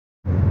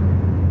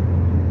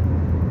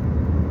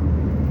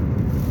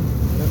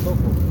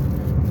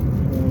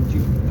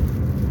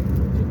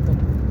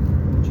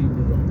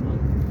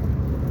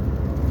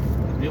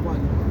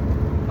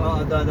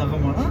دا دغه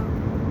مړه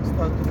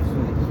ستا تروس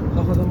وایي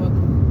ښه خدمت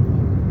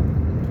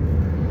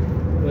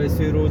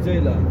ویسې روزی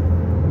لا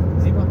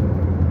ځي به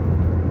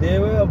دی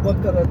وایي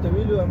ابوبکر راته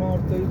ویلي وایي ما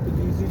ورته ویل په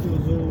دې ځي چې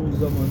زه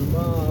ځم نو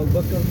ما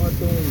ابوبکر ما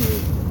ته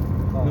وویل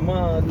نو ما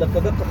لکه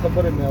دغه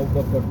خبره مې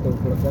ابوبکر ته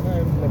وکړه که نه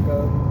لکه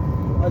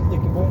هلته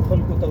کې به هم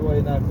خلکو ته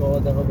وینا کوه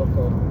دغه به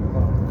کوه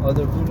او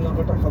د ټول نه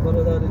غټه خبره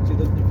دا ده چې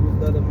دلته کې اوس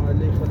دا د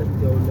محلې خلک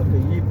دي او لکه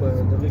یې په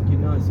دغه کې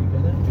ناستي که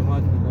نه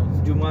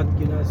جومات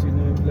کې ناستي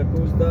نو لکه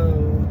اوس دا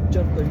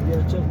چېرته بیا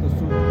چېرته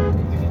څوک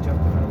دې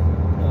چېرته